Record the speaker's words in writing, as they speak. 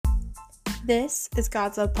This is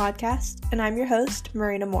God's Love Podcast, and I'm your host,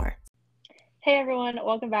 Marina Moore. Hey everyone,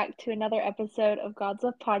 welcome back to another episode of God's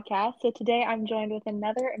Love Podcast. So today I'm joined with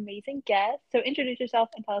another amazing guest. So introduce yourself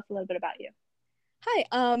and tell us a little bit about you.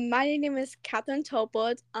 Hi, my name is Catherine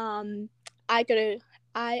Tolbert. I go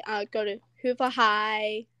to Hoover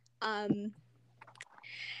High,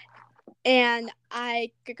 and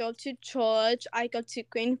I go to church. I go to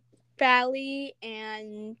Green Valley,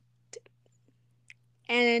 and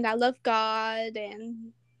I love God,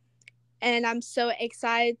 and I'm so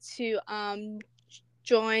excited to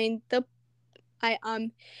join the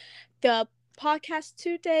podcast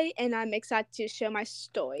today, and I'm excited to share my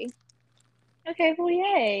story. Okay, well,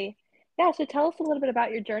 yay. Yeah, so tell us a little bit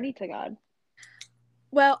about your journey to God.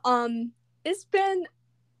 Well, it's been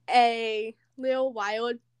a little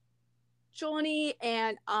wild journey,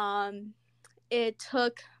 and it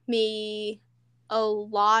took me a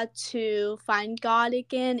lot to find God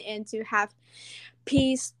again and to have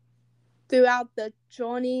peace throughout the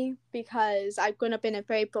journey, because I've grown up in a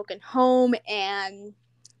very broken home, and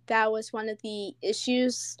that was one of the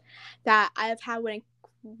issues that I've had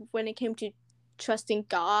when it came to trusting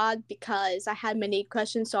God, because I had many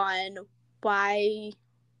questions on why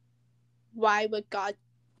would God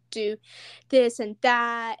do this and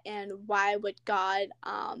that, and why would God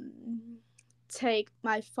take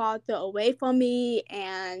my father away from me,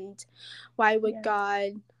 and why would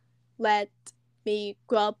God let me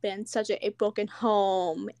grow up in such a broken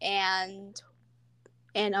home, and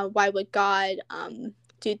why would God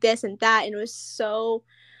do this and that. And it was so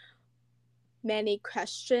many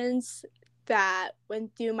questions that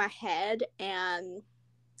went through my head, and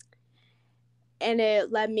it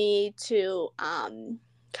led me to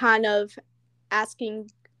kind of asking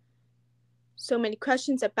so many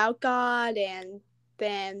questions about God. And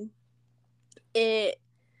then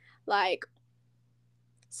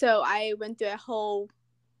so I went through a whole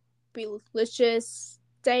religious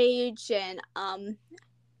stage, and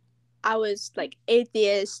I was like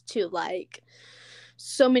atheist to like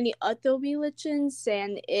so many other religions,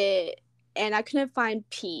 and I couldn't find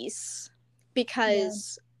peace,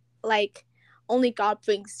 because like only God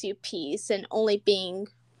brings you peace, and only being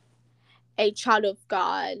a child of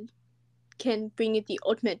God can bring you the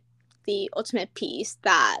ultimate peace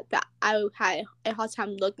that I had a hard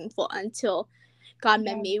time looking for, until God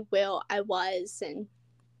met me where I was and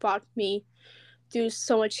brought me through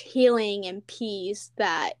so much healing and peace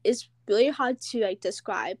that is really hard to like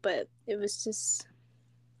describe, but it was just,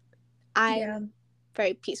 I'm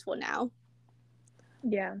very peaceful now.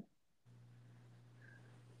 Yeah.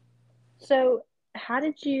 So how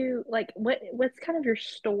did you, like, what's kind of your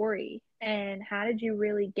story, and how did you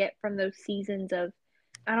really get from those seasons of,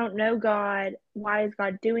 I don't know God, why is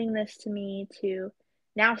God doing this to me, to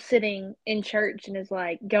now sitting in church and is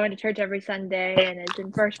like going to church every Sunday and is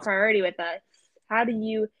in first priority with us? How do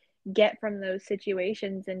you get from those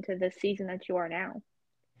situations into the season that you are now?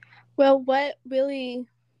 Well, what really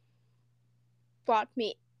brought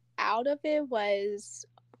me out of it was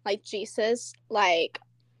like Jesus, like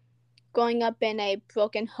growing up in a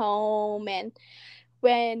broken home. And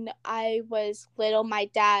when I was little, my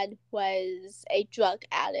dad was a drug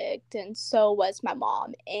addict, and so was my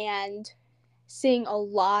mom. And seeing a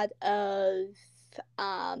lot of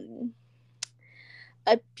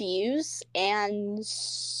abuse and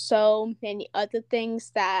so many other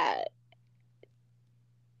things that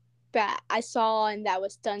I saw and that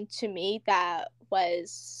was done to me that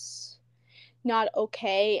was not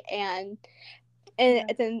okay. And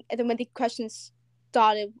then when the questions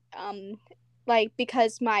started, like,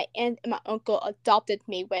 because my aunt and my uncle adopted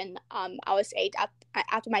me when I was 8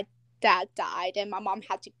 after my dad died, and my mom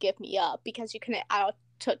had to give me up because you couldn't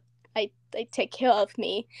take care of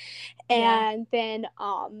me. And then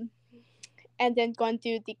going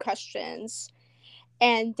through the questions,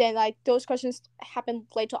 and then like those questions happened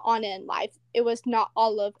later on in life. It was not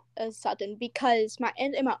all of a sudden, because my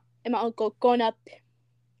aunt and my uncle growing up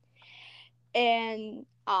and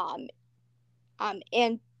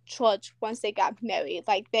in church once they got married.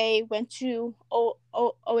 Like, they went to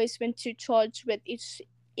always went to church with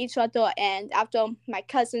each other, and after my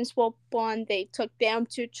cousins were born, they took them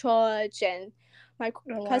to church, and my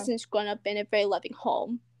cousins grown up in a very loving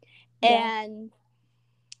home. And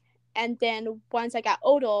then once I got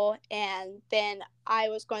older, and then I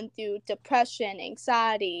was going through depression,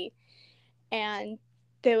 anxiety, and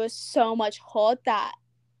there was so much hurt that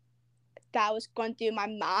was going through my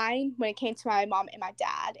mind when it came to my mom and my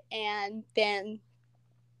dad. And then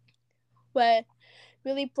what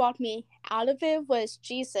really brought me out of it was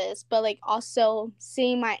Jesus, but like also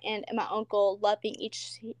seeing my aunt and my uncle loving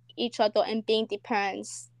each other and being the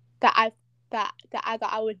parents that that I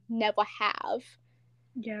thought I would never have.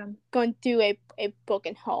 Yeah. Going through a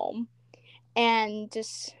broken home, and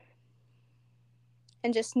just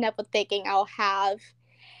never thinking I'll have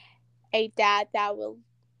a dad that will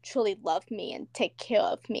truly love me and take care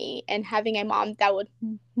of me, and having a mom that would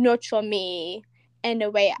nurture me in a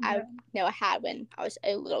way I never had when I was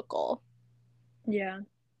a little girl. Yeah.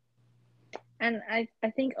 And I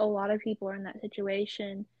think a lot of people are in that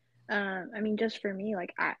situation. I mean, just for me,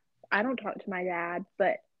 like I don't talk to my dad,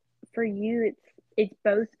 but for you, it's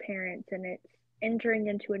both parents, and it's entering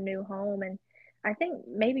into a new home. And I think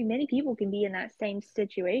maybe many people can be in that same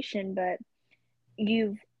situation, but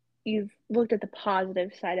you've looked at the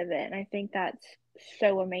positive side of it, and I think that's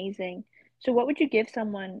so amazing. So what would you give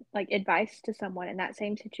someone, like advice to someone in that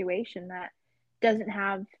same situation that doesn't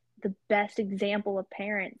have the best example of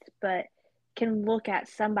parents, but can look at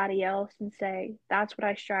somebody else and say, that's what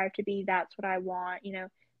I strive to be, that's what I want,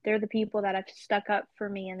 they're the people that have stuck up for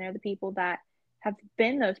me, and they're the people that have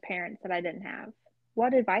been those parents that I didn't have.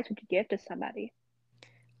 What advice would you give to somebody?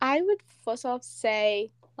 I would first off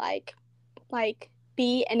say like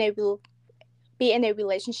be in a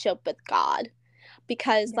relationship with God,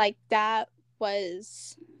 because like that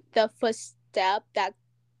was the first step that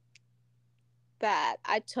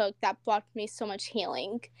I took that brought me so much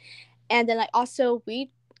healing. And then like also read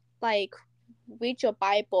your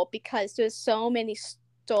Bible, because there's so many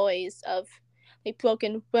stories of like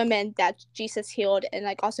broken women that Jesus healed, and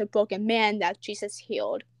like also broken men that Jesus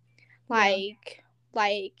healed. Like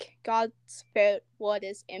God's word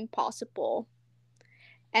is impossible.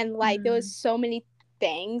 And like there was so many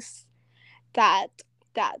things that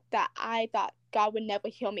I thought God would never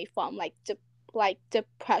heal me from, like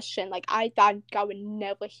depression. Like I thought God would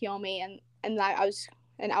never heal me, and like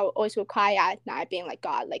I always would cry at night, being like,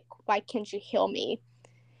 God, like why can't you heal me?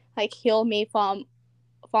 Like heal me from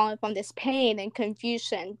this pain and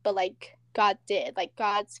confusion. But like God did. Like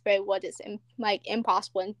God's very word is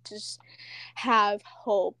impossible, and just have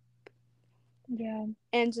hope. Yeah.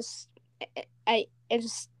 And just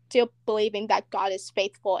still believing that God is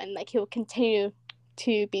faithful, and like He will continue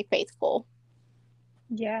to be faithful.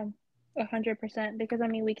 Yeah, 100%. Because I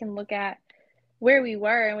mean, we can look at where we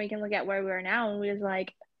were, and we can look at where we are now, and we was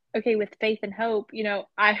like, okay, with faith and hope,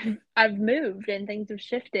 I've moved and things have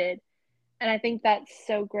shifted, and I think that's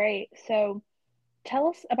so great. So tell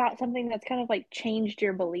us about something that's kind of like changed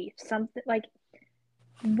your beliefs. Something like,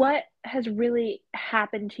 what has really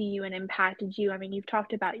happened to you and impacted you? I mean, you've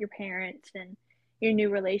talked about your parents and your new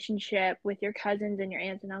relationship with your cousins and your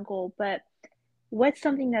aunts and uncle, but what's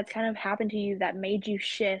something that's kind of happened to you that made you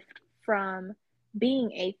shift from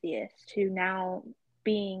being atheist to now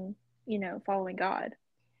being, following God?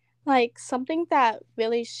 Like something that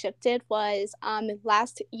really shifted was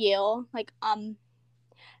last year, like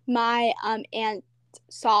my aunt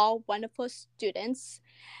saw one of her students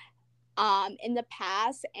in the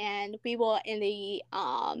past, and we were in the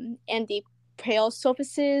prayer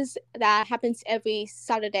services that happens every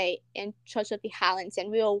Saturday in Church of the Highlands,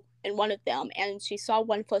 and we were in one of them, and she saw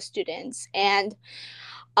one of her students, and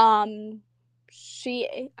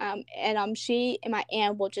she and my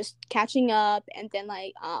aunt were just catching up, and then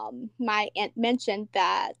like my aunt mentioned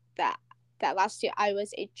that last year I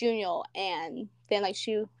was a junior, and then like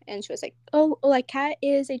she was like, oh, like Kat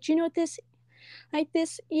is a junior this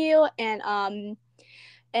year,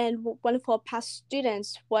 and one of her past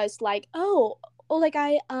students was like, oh, like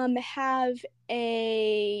I have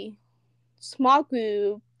a small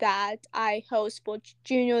group that I host for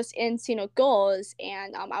juniors and senior girls,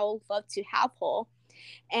 and I would love to have her.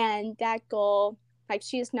 And that girl, like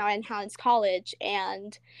she is now in Highlands College,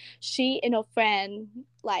 and she and her friend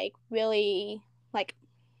like really like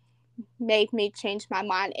made me change my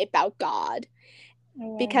mind about God. Oh,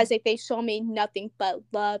 wow. Because like they show me nothing but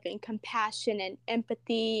love and compassion and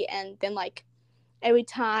empathy, and then like every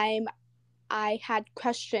time I had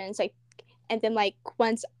questions, like, and then like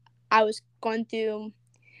once I was going through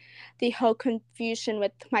the whole confusion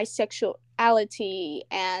with my sexuality,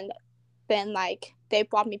 and then like they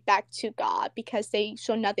brought me back to God, because they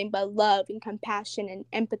show nothing but love and compassion and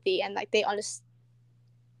empathy, and like they understand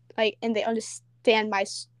my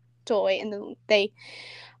story, and then they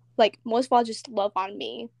like most of all just love on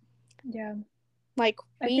me. Yeah. Like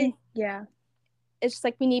I think, yeah. It's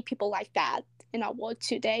like we need people like that in our world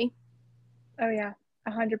today. Oh yeah,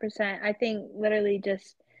 100%. I think literally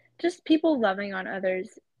just people loving on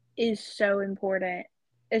others is so important,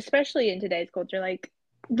 especially in today's culture. Like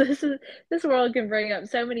this world can bring up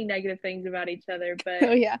so many negative things about each other, but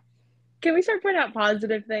oh yeah, can we start pointing out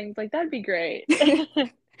positive things? Like that'd be great.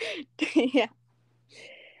 Yeah.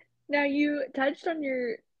 Now you touched on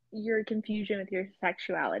your confusion with your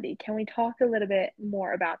sexuality. Can we talk a little bit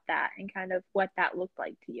more about that and kind of what that looked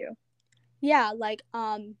like to you? Yeah, like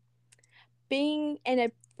being in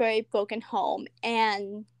a very broken home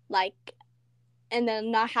and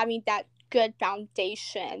then not having that good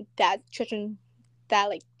foundation that children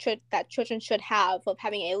that children should have of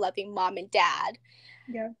having a loving mom and dad.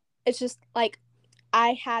 Yeah. It's just like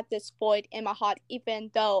I had this void in my heart, even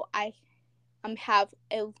though I have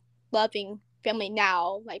a loving family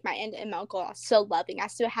now. Like my aunt and my uncle are still loving. I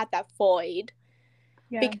still have that void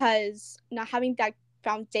because not having that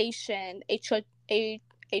foundation a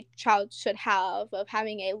child should have of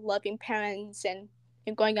having a loving parents and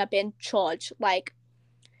growing up in church, like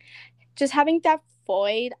just having that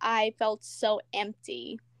void, I felt so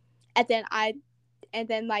empty. And then I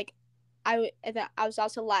was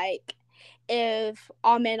also like, if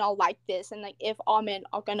all men are like this, and like if all men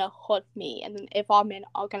are gonna hurt me, and then if all men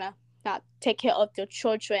are gonna not take care of their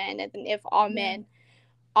children, and then if all men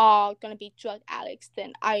are gonna be drug addicts,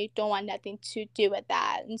 then I don't want nothing to do with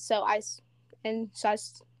that. And so I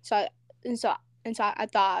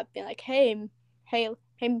thought, being like, hey,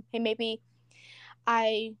 maybe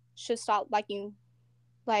I should start liking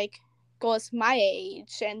like girls my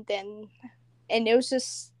age, and it was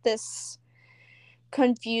just this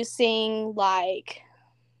confusing like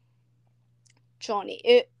journey.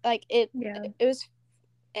 It was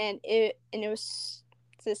and it was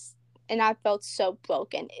this, and I felt so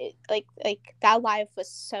broken. It like that life was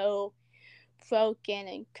so broken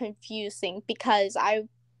and confusing because I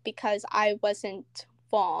wasn't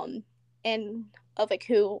formed and of like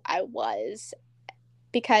who I was,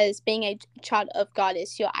 because being a child of God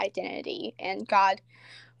is your identity, and God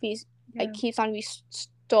keeps on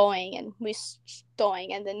restoring and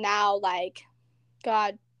restoring, and then now like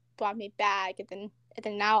God brought me back, and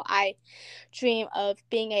then now I dream of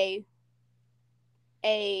being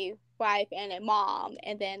a wife and a mom,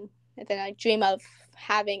 and then I dream of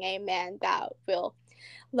having a man that will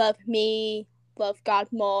love me, love God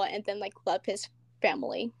more, and then like love his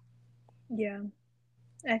family. Yeah.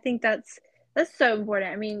 I think that's so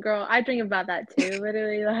important. I mean, girl, I dream about that too.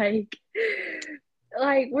 Literally, like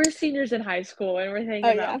we're seniors in high school and we're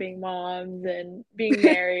thinking about being moms and being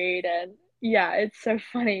married, and yeah, it's so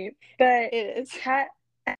funny. But it is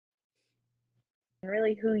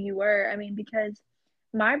really who you were. I mean, because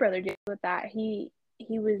my brother did with that. He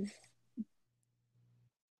was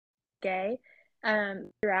gay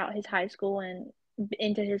throughout his high school and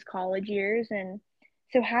into his college years. And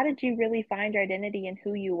so how did you really find your identity and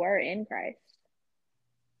who you were in Christ?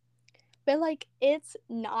 But like it's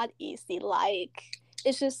not easy. Like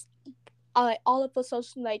it's just all of the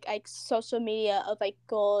social media of like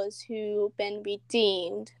girls who've been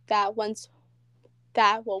redeemed that were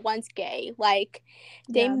once gay, like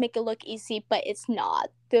they make it look easy, but it's not.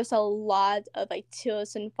 There's a lot of like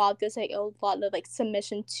tears involved. There's like a lot of like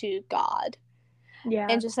submission to God,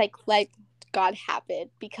 and just like let God have it,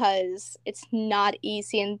 because it's not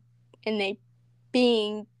easy, and they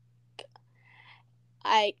being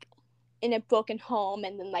like in a broken home,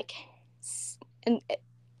 and then like and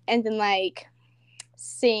then like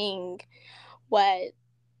seeing what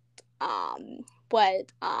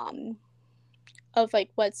what of like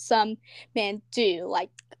what some men do, like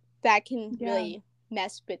that can really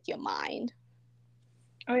mess with your mind.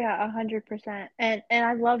 Oh yeah, 100%. And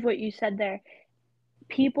I love what you said there.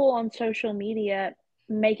 People on social media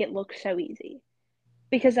make it look so easy,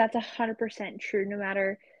 because that's 100% true no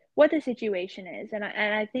matter what the situation is. And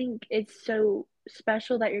I think it's so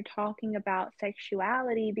special that you're talking about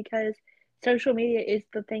sexuality, because social media is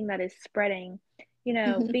the thing that is spreading,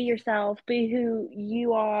 be yourself, be who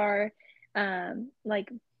you are,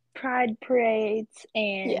 like pride parades,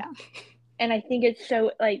 and I think it's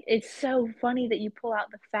so funny that you pull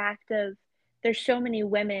out the fact of there's so many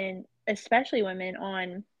women, especially women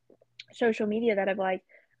on social media, that have like,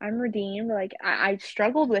 I'm redeemed, like I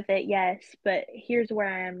struggled with it, yes, but here's where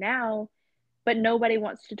I am now. But nobody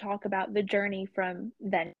wants to talk about the journey from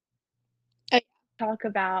then. Talk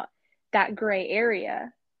about that gray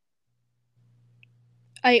area.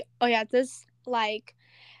 This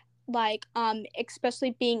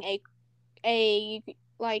especially being a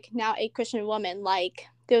like now a Christian woman, like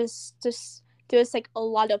there's like a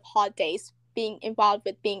lot of hard days being involved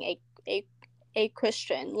with being a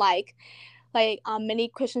Christian, like many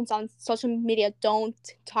Christians on social media don't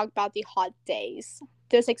talk about the hard days.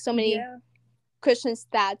 There's like so many Christians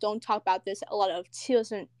that don't talk about this, a lot of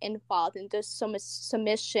tears involved, and there's so much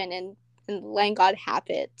submission and letting God have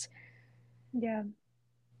it. Yeah,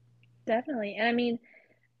 definitely. And I mean,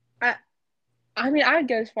 I'd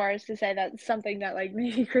go as far as to say that's something that like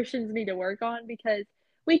maybe Christians need to work on, because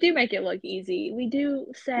we do make it look easy. We do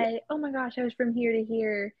Yeah. say, "Oh my gosh, I was from here to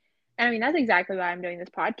here." And I mean, that's exactly why I'm doing this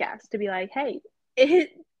podcast, to be like, "Hey,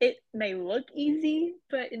 it may look easy,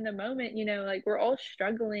 but in the moment, like we're all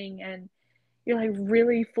struggling and you're like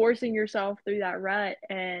really forcing yourself through that rut."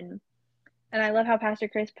 And I love how Pastor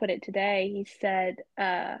Chris put it today. He said,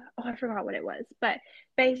 oh, I forgot what it was, but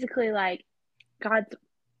basically like God's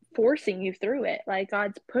forcing you through it. Like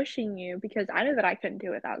God's pushing you, because I know that I couldn't do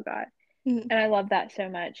it without God. Mhm. And I love that so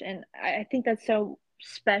much. And I think that's so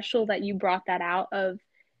special that you brought that out of,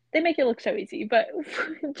 they make it look so easy, but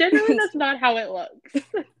generally that's not how it looks.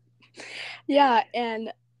 Yeah,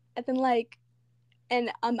 and then like,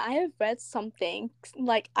 and I have read something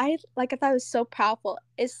like I thought it was so powerful.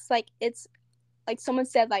 It's like someone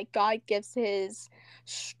said like God gives his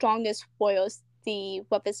strongest warriors the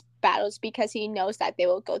roughest battles because he knows that they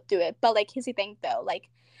will go through it. But like here's the thing though, like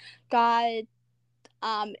God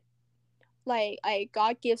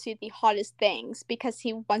God gives you the hardest things because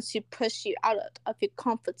he wants to push you out of your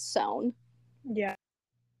comfort zone. Yeah.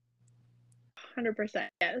 100%.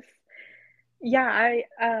 Yes. Yeah,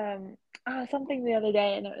 something the other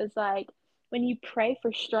day, and it was like when you pray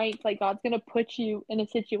for strength, like God's gonna put you in a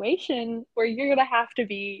situation where you're gonna have to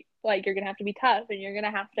be tough and you're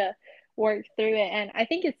gonna have to work through it. And I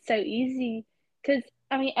think it's so easy because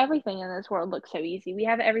I mean everything in this world looks so easy. We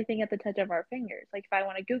have everything at the touch of our fingers. Like if I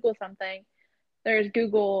want to Google something, there's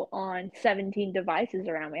Google on 17 devices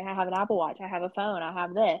around me. I have an Apple Watch, I have a phone, I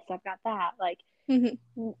have this, I've got that. Like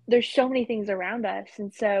there's so many things around us,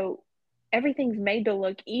 and so everything's made to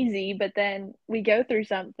look easy, but then we go through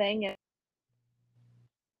something and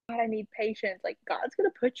God, I need patience. Like God's gonna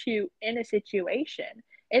put you in a situation.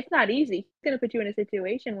 It's not easy. He's gonna put you in a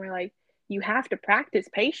situation where like you have to practice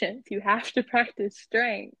patience, you have to practice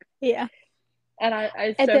strength. Yeah. And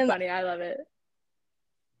it's And so then funny. I love it.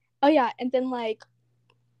 oh yeah, and then like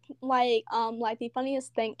the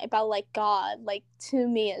funniest thing about like God like to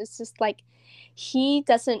me is just like he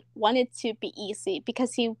doesn't want it to be easy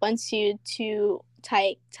because he wants you to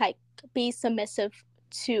be submissive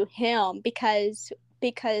to him because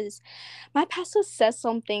my pastor said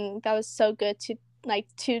something that was so good to like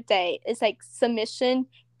today. It's like submission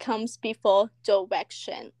comes before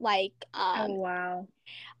direction. Like Oh wow.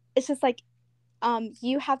 it's just like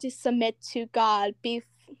you have to submit to God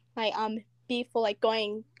like before like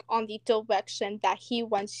going on the direction that he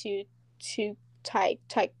wants you to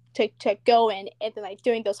to go in. And then like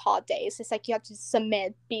during those holidays it's like you have to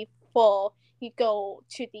submit before you go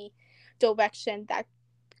to the direction that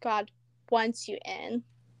God wants you in.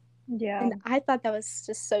 Yeah. And I thought that was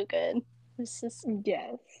just so good. It's just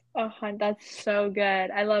Yes. Oh, that's so good.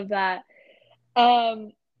 I love that.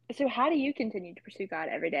 Um, so how do you continue to pursue God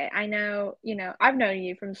every day? I know, I've known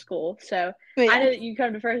you from school, so but I yeah. know that you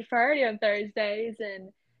come to First Priority on Thursdays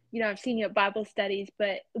and I've seen you at Bible studies,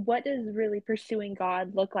 but what does really pursuing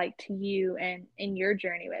God look like to you and in your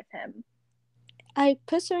journey with him?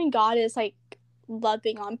 Pursuing God is like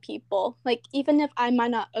loving on people. Like even if I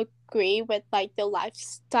might not agree with like the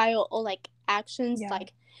lifestyle or like actions, Yeah.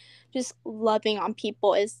 like just loving on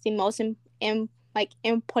people is the most like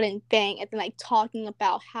important thing. And then like talking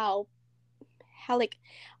about how like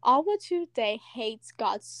our today hates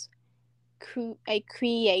God's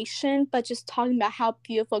creation, but just talking about how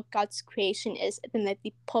beautiful God's creation is and then like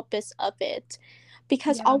the purpose of it,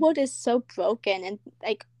 because Yeah. our world is so broken. And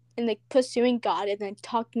like pursuing God and then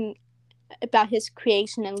talking about his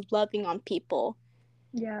creation and loving on people,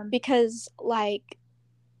 Yeah. because like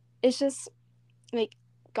it's just like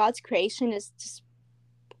God's creation is just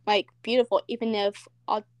like beautiful even if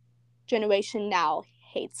our generation now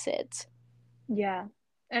hates it. Yeah.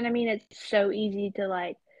 And I mean, it's so easy to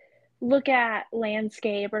like look at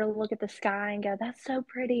landscape or to look at the sky and go, that's so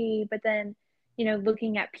pretty. But then,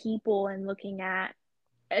 looking at people and looking at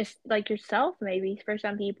like yourself maybe for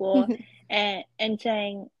some people and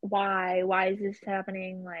saying why is this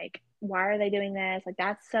happening, like why are they doing this, like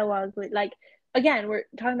that's so ugly, like again we're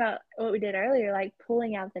talking about what we did earlier, like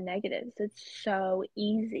pulling out the negatives. It's so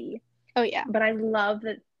easy, Oh yeah. but I love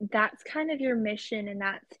that that's kind of your mission, and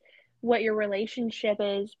that's what your relationship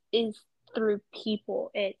is through people.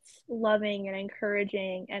 It's loving and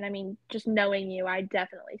encouraging, and I mean just knowing you, I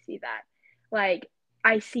definitely see that. Like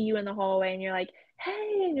I see you in the hallway and you're like,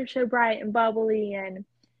 hey, and you're so bright and bubbly, and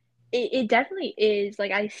it definitely is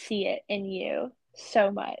like I see it in you so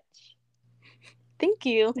much. Thank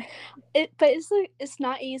you. But it's like it's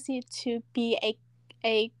not easy to be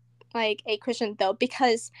a like a Christian though,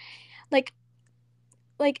 because like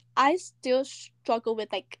I still struggle with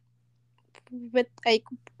like with like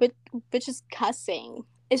with just cussing.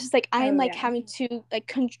 it's just like I'm like yeah. having to like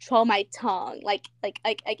control my tongue. Like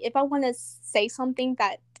if I want to say something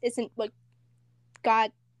that isn't what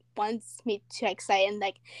God wants me to like say, and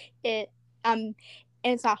like it and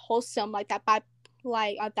it's not wholesome, like that that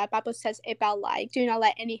Bible says about like do not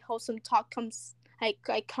let any wholesome talk comes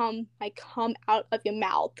come out of your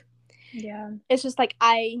mouth. Yeah. It's just like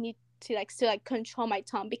I need to like still like control my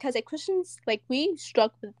tongue, because like Christians, like we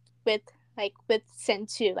struggle with sin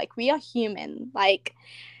too. Like we are human. Like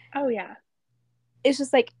Oh yeah. it's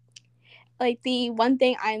just like the one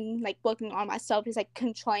thing I'm like working on myself is like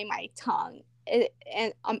controlling my tongue. And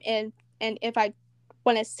if I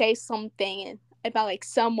want to say something about like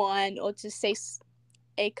someone, or just say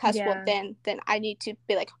a cuss word, then I need to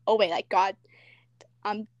be like, oh wait, like God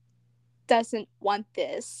doesn't want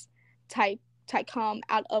this type come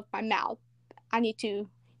out of my mouth. I need to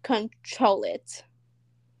control it.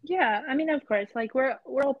 Yeah, I mean, of course, like we're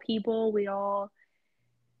all people. We all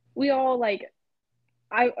like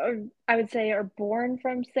I would say are born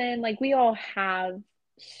from sin. Like we all have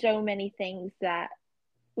so many things that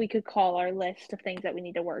we could call our list of things that we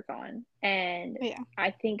need to work on. And Yeah.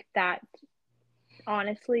 I think that's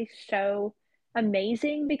honestly so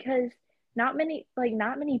amazing, because not many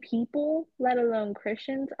people, let alone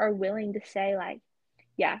Christians, are willing to say like,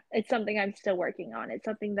 yeah, it's something I'm still working on. It's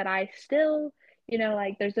something that I still,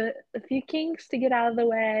 like there's a few kinks to get out of the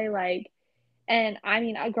way, like. And I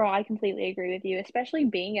mean, girl, I completely agree with you, especially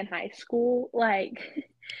being in high school. Like,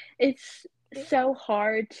 it's so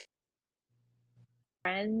hard to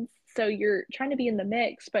friends. So you're trying to be in the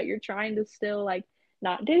mix, but you're trying to still like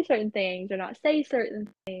not do certain things or not say certain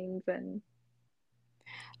things. And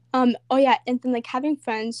oh yeah, and then like having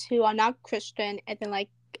friends who are not Christian, and then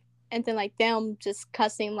like them just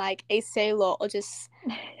cussing like a sailor, or just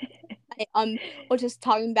or just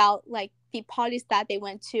talking about like the parties that they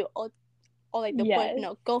went to, or like the yes,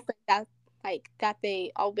 girlfriend that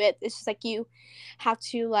they are with. It's just like you have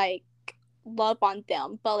to like love on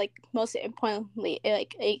them, but like most importantly,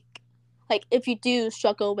 like if you do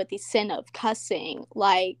struggle with the sin of cussing,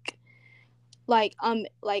 like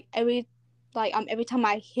every time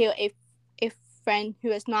I hear a friend who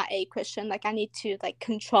is not a Christian, like I need to like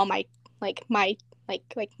control my my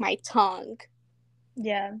tongue.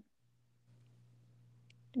 yeah,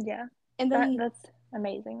 yeah. And then That's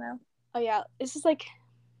amazing though. oh yeah, it's just like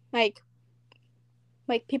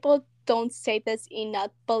people don't say this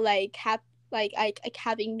enough, but like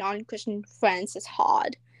having non-Christian friends is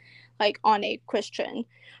hard, like on a Christian,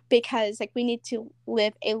 because like we need to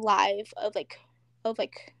live a life of of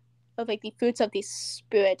like the fruits of the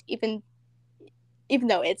spirit, even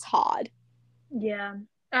though it's hard. Yeah.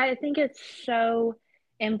 I think it's so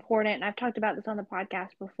important. And I've talked about this on the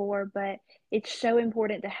podcast before, but it's so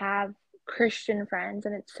important to have Christian friends,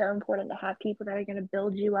 and it's so important to have people that are going to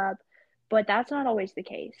build you up. But that's not always the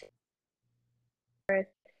case.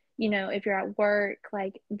 If you're at work,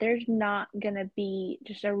 like there's not going to be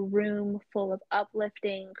just a room full of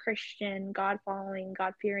uplifting, Christian, God following,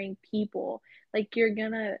 God fearing people. Like you're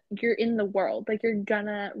in the world, like you're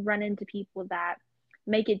gonna run into people that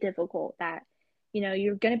make it difficult, that,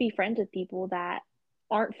 you're gonna be friends with people that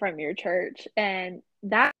aren't from your church. And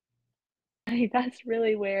that's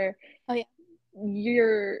really where Oh yeah.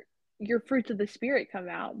 your fruits of the spirit come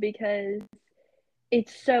out, because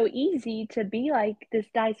it's so easy to be like this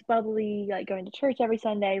nice, bubbly, like going to church every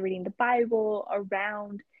Sunday, reading the Bible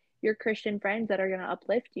around your Christian friends that are going to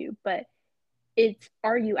uplift you. But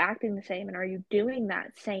are you acting the same, and are you doing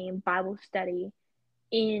that same Bible study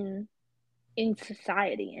in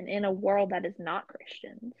society and in a world that is not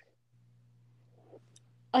Christians?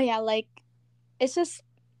 Oh yeah, like it's just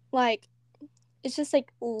like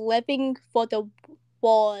living for the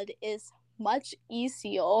world is much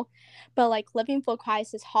easier, but like living for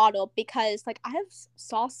Christ is harder, because like I have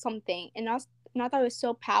saw something, and I thought it was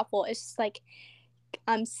so powerful. It's just like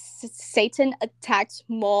Satan attacks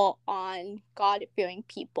more on God fearing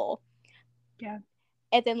people. Yeah.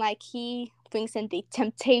 And then like he brings in the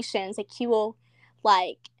temptations, like he will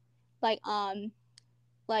like like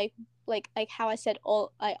like how I said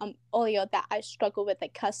earlier, that I struggle with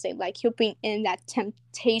like cussing. Like he'll bring in that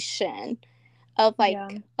temptation of Yeah.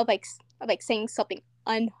 saying something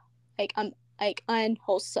like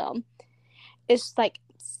unwholesome. It's like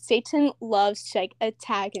Satan loves to like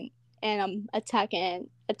attack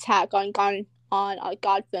attack on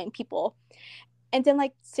God fearing people, and then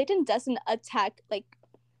like Satan doesn't attack like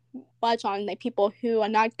much on like people who are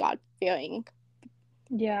not God fearing.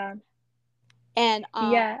 Yeah. And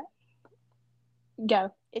Yeah.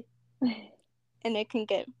 Go. And it can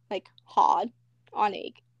get like hard on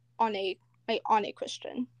a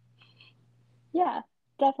Christian. Yeah,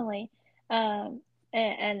 definitely. And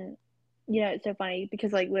you know, it's so funny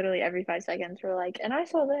because like literally every 5 seconds we're like, and I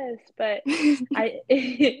saw this, but I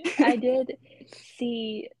I did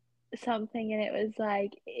see something and it was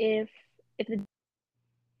like if the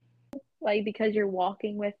like because you're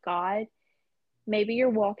walking with God, maybe you're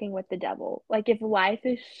walking with the devil. Like if life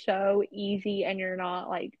is so easy and you're not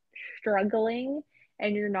like struggling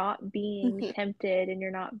and you're not being tempted and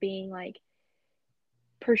you're not being like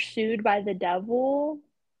pursued by the devil,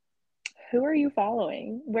 who are you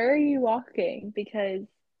following? Where are you walking? Because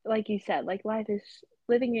like you said, like life is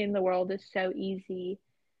living in the world is so easy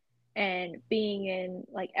and being in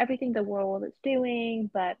like everything the world is doing,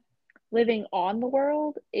 but living on the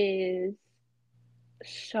world is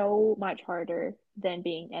so much harder than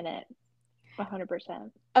being in it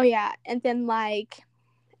 100%. Oh yeah, and then like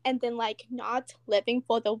not living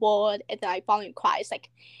for the world and then like following Christ. Like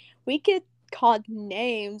we get called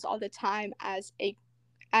names all the time as a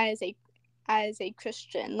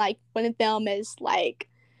Christian. Like one of them is like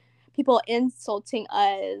people insulting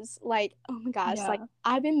us. Like, oh my gosh, Yeah. like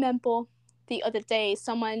I remember the other day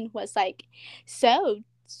someone was like, so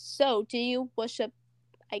do you worship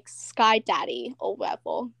like Sky Daddy or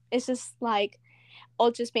whatever? It's just like,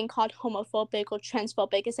 or just being called homophobic or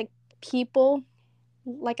transphobic. It's like people,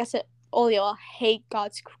 like I said earlier, hate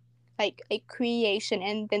God's like a creation,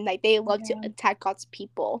 and then like they love to attack God's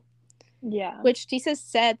people. Yeah. Which Jesus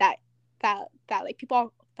said that like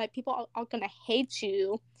people are gonna hate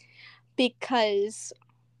you because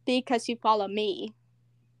you follow me.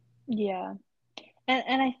 Yeah.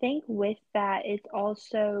 And I think with that, it's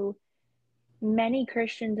also many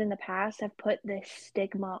Christians in the past have put this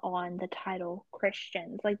stigma on the title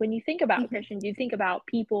Christians. Like when you think about Christians, you think about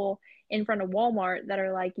people in front of Walmart that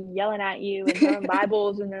are like yelling at you and throwing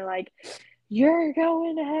Bibles and they're like, you're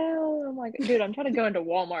going to hell. I'm like, dude, I'm trying to go into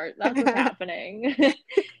Walmart. That's what's happening.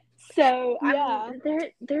 So I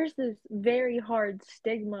mean, there's this very hard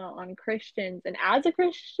stigma on Christians, and as a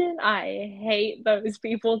Christian, I hate those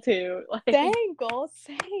people too. Like, dang, girl,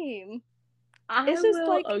 same. I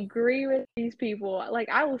will agree with these people. Like,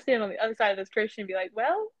 I will stand on the other side of this Christian and be like,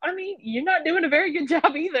 well, I mean, you're not doing a very good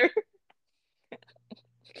job either.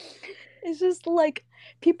 It's just like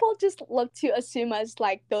people just love to assume us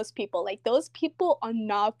like those people. Like those people are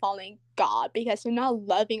not following God because they're not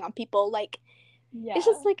loving on people. Like, it's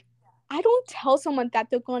just like I don't tell someone that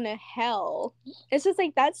they're going to hell. It's just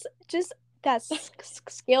like that's just that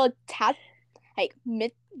scale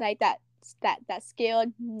like that scale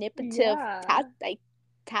manipulative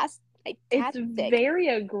it's very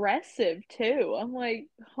aggressive too. I'm like,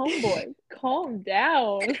 homeboy, calm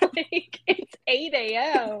down. Like it's 8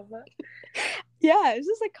 a.m. Yeah, it's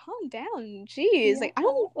just like calm down. Jeez, like I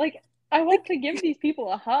don't like I want to give these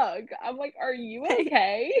people a hug. I'm like, are you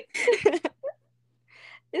okay?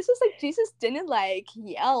 It's just like Jesus didn't like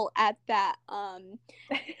yell at that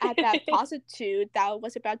prostitute that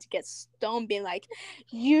was about to get stoned, being like,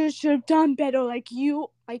 you should have done better, like you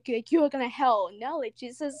are gonna hell. No, like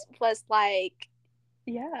Jesus was like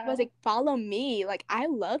follow me, like I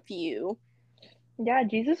love you. Yeah,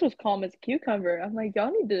 Jesus was calm as a cucumber. I'm like,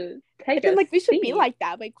 y'all need to take a like we should seat. be like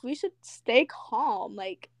that. Like we should stay calm.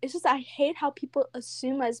 Like it's just I hate how people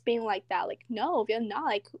assume us being like that. Like no, we're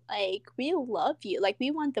not. Like we love you. Like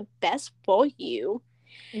we want the best for you.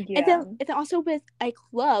 Yeah. And then also with like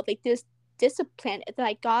love, like this discipline. It's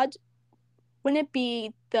like God wouldn't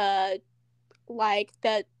be the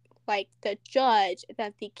judge,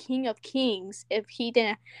 that the King of Kings, if he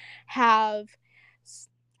didn't have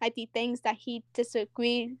like the things that he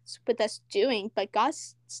disagrees with us doing. But God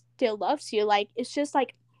still loves you. Like it's just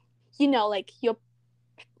like, you know, like your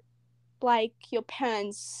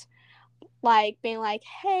parents like being like,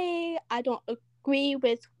 hey, I don't agree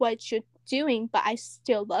with what you're doing, but I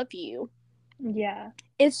still love you. Yeah.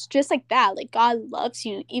 It's just like that. Like God loves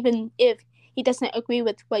you even if he doesn't agree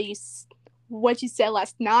with what you said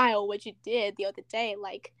last night or what you did the other day.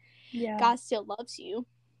 Like God still loves you.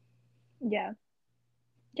 Yeah.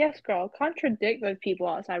 Yes, girl. Contradict those people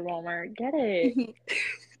outside Walmart. Get it.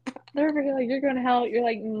 They're really like, you're going to hell. You're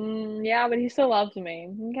like, yeah, but he still loves me.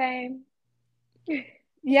 Okay.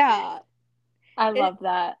 Yeah. I love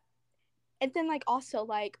that. And then like also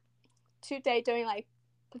like today during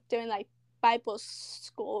Bible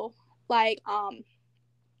school, like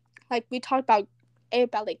we talked about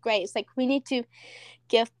like grace. Like we need to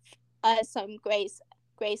give us some grace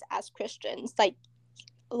as Christians. Like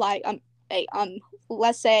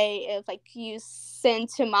let's say if like you sin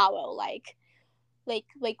tomorrow, like we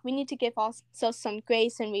need to give also some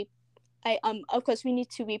grace, and of course we need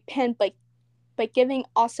to repent, but giving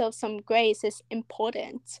also some grace is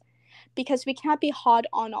important because we cannot be hard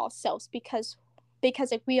on ourselves because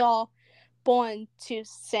like we are born to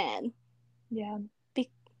sin. Yeah.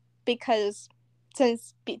 Because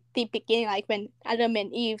since the beginning, like when Adam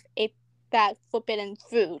and Eve ate that forbidden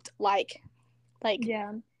fruit, like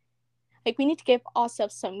Yeah. like we need to give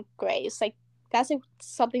ourselves some grace. Like that's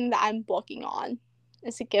something that I'm working on,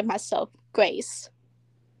 is to give myself grace.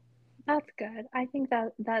 That's good. I think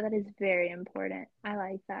that is very important. I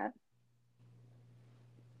like that.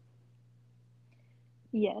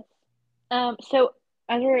 Yes. So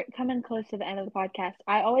as we're coming close to the end of the podcast,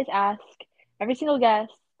 I always ask every single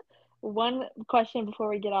guest one question before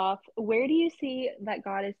we get off. Where do you see that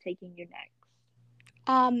God is taking you next?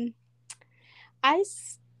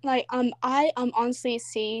 I honestly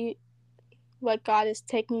see what God is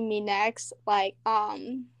taking me next, like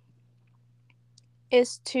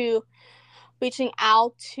is to reaching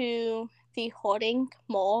out to the hurting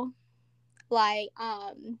more, like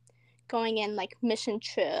going in like mission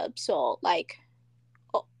trips, or like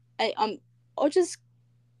or, or just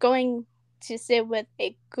going to sit with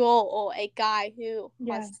a girl or a guy who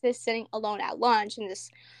Yeah. was sitting alone at lunch and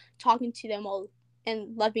just talking to them, or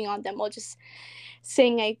and loving on them, or just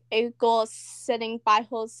seeing a girl sitting by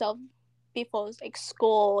herself before like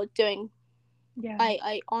school doing Yeah.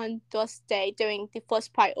 I on Thursday doing the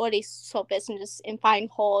first priority service, and just inviting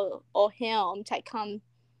her or him to come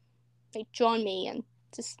like join me and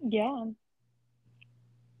just Yeah.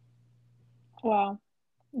 Wow.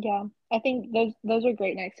 Yeah. I think those are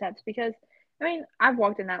great next steps because I mean, I've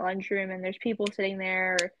walked in that lunchroom and there's people sitting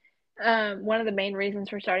there. One of the main reasons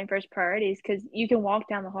for starting first priorities because you can walk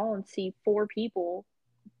down the hall and see four people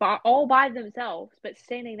all by themselves, but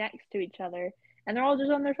standing next to each other, and they're all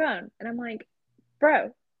just on their phone. And I'm like,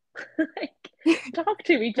 bro, like, talk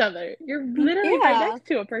to each other. You're literally right yeah next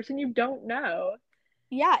to a person you don't know.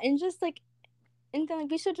 yeah and just like, and then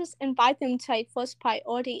we should just invite them to like first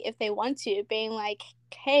priority if they want to, being like,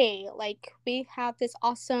 hey, like we have this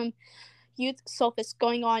awesome youth service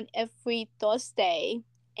going on every Thursday,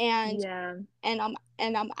 and Yeah.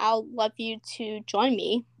 I'll love you to join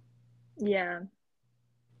me. Yeah.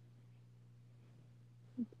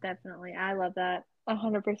 Definitely. I love that.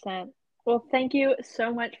 100%. Well, thank you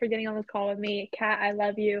so much for getting on this call with me. Kat, I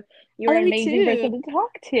love you. You're I an love you amazing person too. to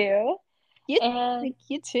talk to. And Like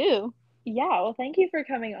you too. yeah, well, thank you for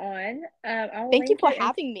coming on. I'll Thank you link for her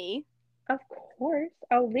having me. of course.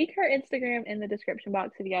 I'll link her Instagram in the description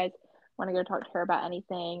box if you guys want to go talk to her about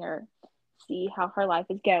anything or see how her life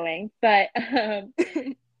is going. But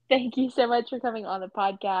thank you so much for coming on the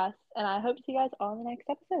podcast, and I hope to see you guys all in the next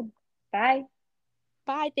episode. Bye.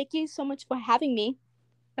 Bye. Thank you so much for having me.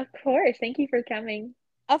 Of course. Thank you for coming.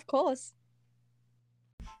 Of course.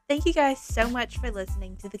 Thank you guys so much for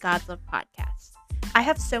listening to the God's Love podcast. I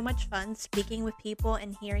have so much fun speaking with people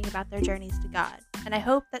and hearing about their journeys to God, and I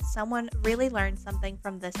hope that someone really learned something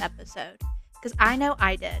from this episode, because I know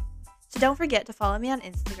I did. So don't forget to follow me on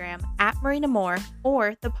Instagram at Marina Moore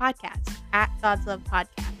or the podcast at God's Love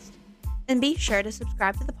Podcast. And be sure to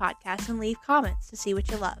subscribe to the podcast and leave comments to see what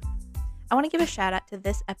you love. I want to give a shout out to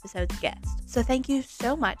this episode's guest, so thank you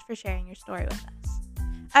so much for sharing your story with us.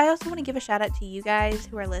 I also want to give a shout out to you guys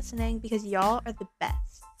who are listening because y'all are the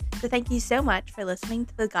best. So thank you so much for listening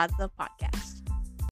to the God's Love podcast.